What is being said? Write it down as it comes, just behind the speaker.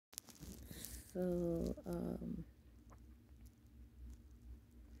So,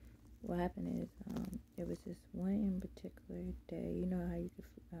 what happened is, it was this one in particular day. You know how you could,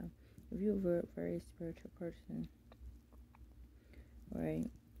 if you're a very spiritual person, right,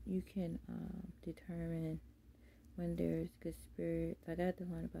 you can determine when there's good spirits. Like, I had to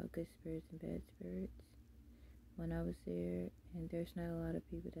learn about good spirits and bad spirits when I was there, and there's not a lot of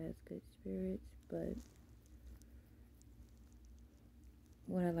people that has good spirits, but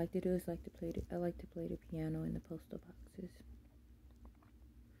what I like to do is I like to play the piano in the postal boxes.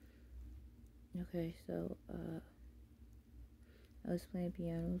 Okay, so I was playing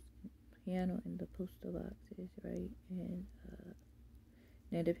piano in the postal boxes, right? And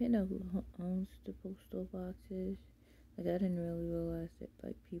now depending on who owns the postal boxes, like I didn't really realize that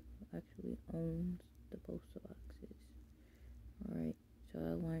like people actually owns the postal boxes. Alright. So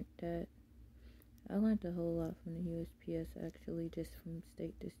I learned a whole lot from the USPS actually, just from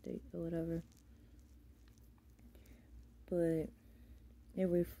state to state or whatever. But it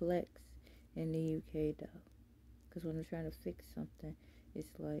reflects in the UK though. Because when I'm trying to fix something,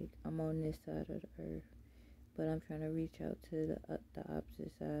 it's like I'm on this side of the earth, but I'm trying to reach out to the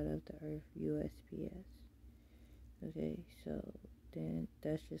opposite side of the earth, USPS. Okay, so then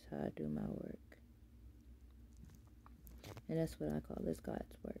that's just how I do my work. And that's what I call this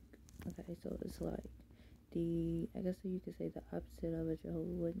God's work. Okay, so it's like I guess you could say the opposite of a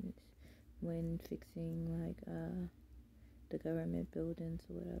Jehovah's Witness when fixing like the government buildings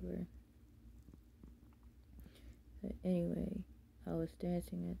or whatever. But anyway, I was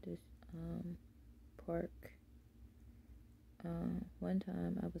dancing at this park. One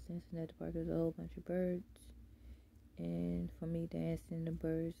time I was dancing at the park. There was a whole bunch of birds, and for me dancing, the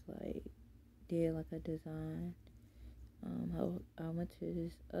birds like did like a design. I went to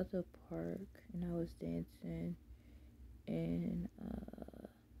this other park and I was dancing, and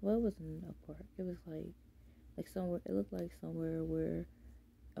well, it wasn't a park. It was like somewhere. It looked like somewhere where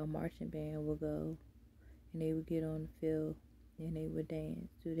a marching band would go, and they would get on the field and they would dance,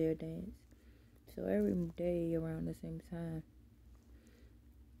 do their dance. So every day around the same time,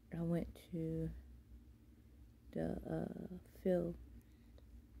 I went to the field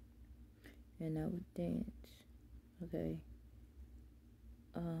and I would dance. Okay.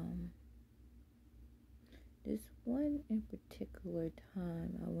 This one in particular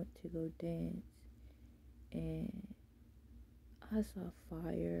time I went to go dance, and I saw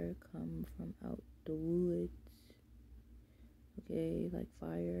fire come from out the woods. Okay, like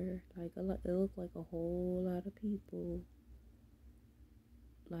fire, like a lot. It looked like a whole lot of people,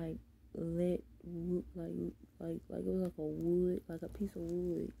 like lit wood, like it was like a wood, like a piece of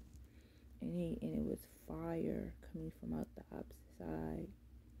wood, and it was fire coming from out the opposite side.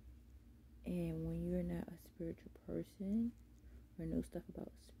 And when you're not a spiritual person or know stuff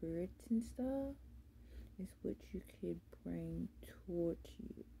about spirits and stuff, it's what you could bring towards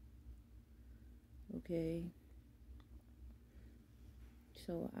you. Okay.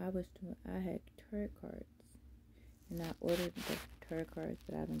 So I had tarot cards, and I ordered the tarot cards,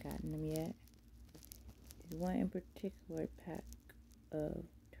 but I haven't gotten them yet. There's one in particular pack of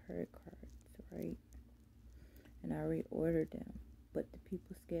tarot cards, right? And I reordered them, but the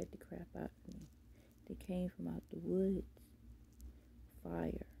people scared the crap out of me. They came from out the woods,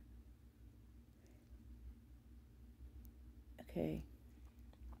 fire. Okay.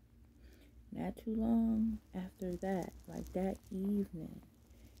 Not too long after that, like that evening,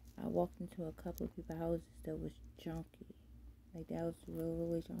 I walked into a couple of people's houses that was junky. Like that was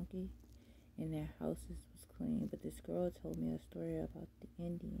really junky. And their houses was clean. But this girl told me a story about the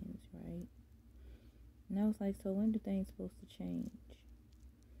Indians, right? And I was like, so when do things supposed to change?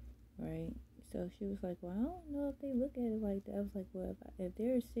 Right? So she was like, well, I don't know if they look at it like that. I was like, well, if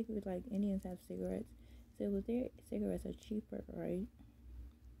there's cigarettes, like Indians have cigarettes, so if their cigarettes are cheaper, right?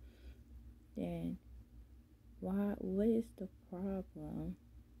 Then what is the problem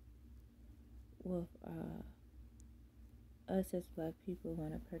with us as black people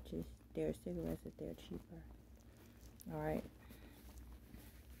want to purchase their cigarettes if they're cheaper? Alright.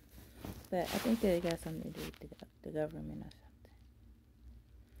 But I think that it got something to do with the government or something.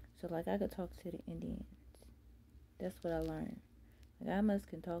 So like I could talk to the Indians. That's what I learned. Like I must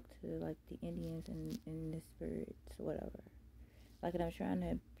can talk to like the Indians and the spirits or whatever. Like, and I'm trying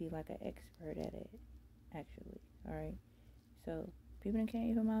to be like an expert at it, actually. Alright. So people that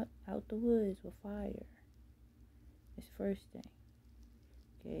came from out the woods with fire. That's the first thing.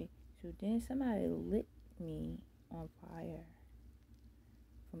 Okay. So then somebody lit me on fire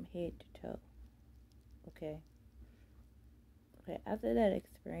from head to toe. Okay. Okay. After that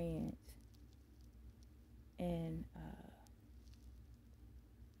experience, and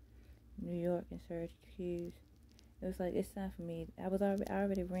New York and Syracuse. It was like, it's not for me. I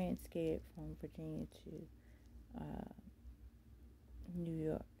already ran scared from Virginia to New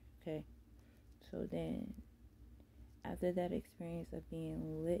York. Okay, so then after that experience of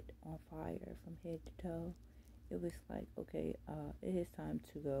being lit on fire from head to toe, it was like, okay, it is time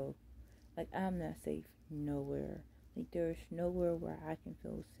to go. Like, I'm not safe nowhere. Like, there's nowhere where I can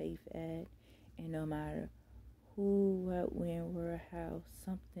feel safe at, and no matter who, what, when, where, how,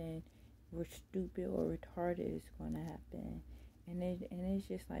 something or stupid or retarded is going to happen. And it's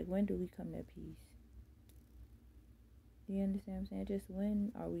just like, when do we come to peace? Do you understand what I'm saying? Just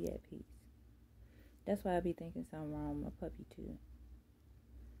when are we at peace? That's why I be thinking something wrong with my puppy too.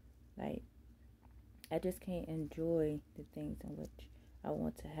 Like, I just can't enjoy the things in which I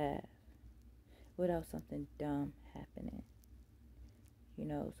want to have without something dumb happening. You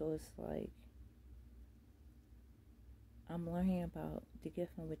know, so it's like, I'm learning about the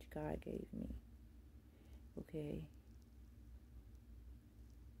gift in which God gave me. Okay.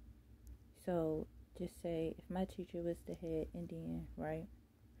 So just say if my teacher was the head Indian, right?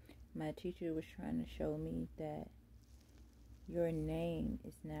 My teacher was trying to show me that your name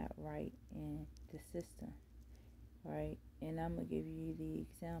is not right in the system, right? And I'm gonna give you the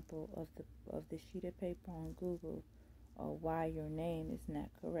example of the sheet of paper on Google of why your name is not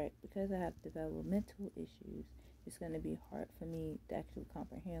correct. Because I have developmental issues, it's gonna be hard for me to actually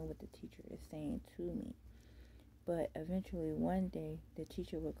comprehend what the teacher is saying to me. But eventually, one day, the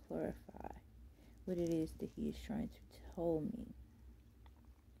teacher will clarify what it is that he is trying to tell me.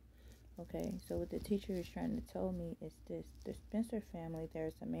 Okay, so what the teacher is trying to tell me is this. The Spencer family,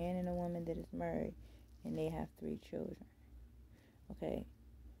 there's a man and a woman that is married, and they have 3 children. Okay,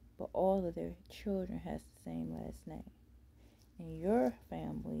 but all of their children has the same last name. In your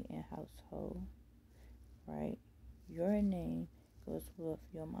family and household, right, your name goes with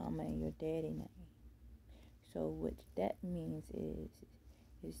your mama and your daddy name. So what that means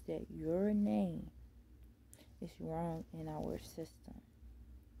is that your name is wrong in our system.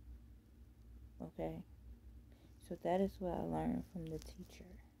 Okay? So that is what I learned from the teacher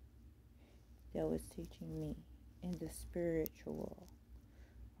that was teaching me in the spiritual world.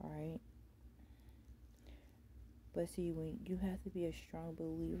 Alright? But see, when you have to be a strong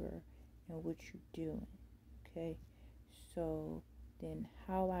believer in what you're doing. Okay? So then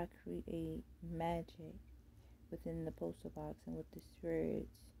how I create magic within the postal box and with the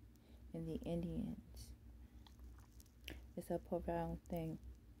spirits and the Indians. It's a profound thing.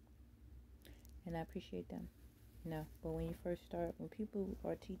 And I appreciate them. No, but when you first start, when people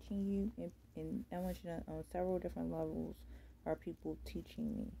are teaching you, and I want you to know on several different levels are people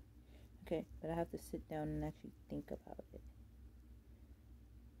teaching me. Okay, but I have to sit down and actually think about it.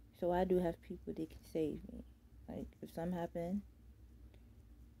 So I do have people that can save me. Like, if something happened,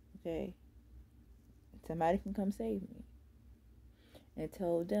 okay, somebody can come save me. And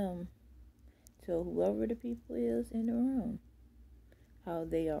tell whoever the people is in the room, how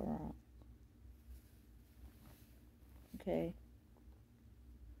they are wrong. Okay?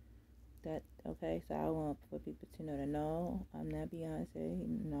 Okay, so I want for people to know that no, I'm not Beyonce.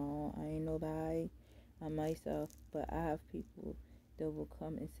 No, I ain't nobody. I'm myself. But I have people that will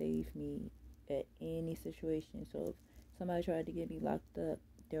come and save me at any situation. So if somebody tried to get me locked up,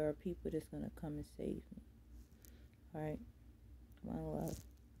 there are people that's going to come and save me. Alright? One love.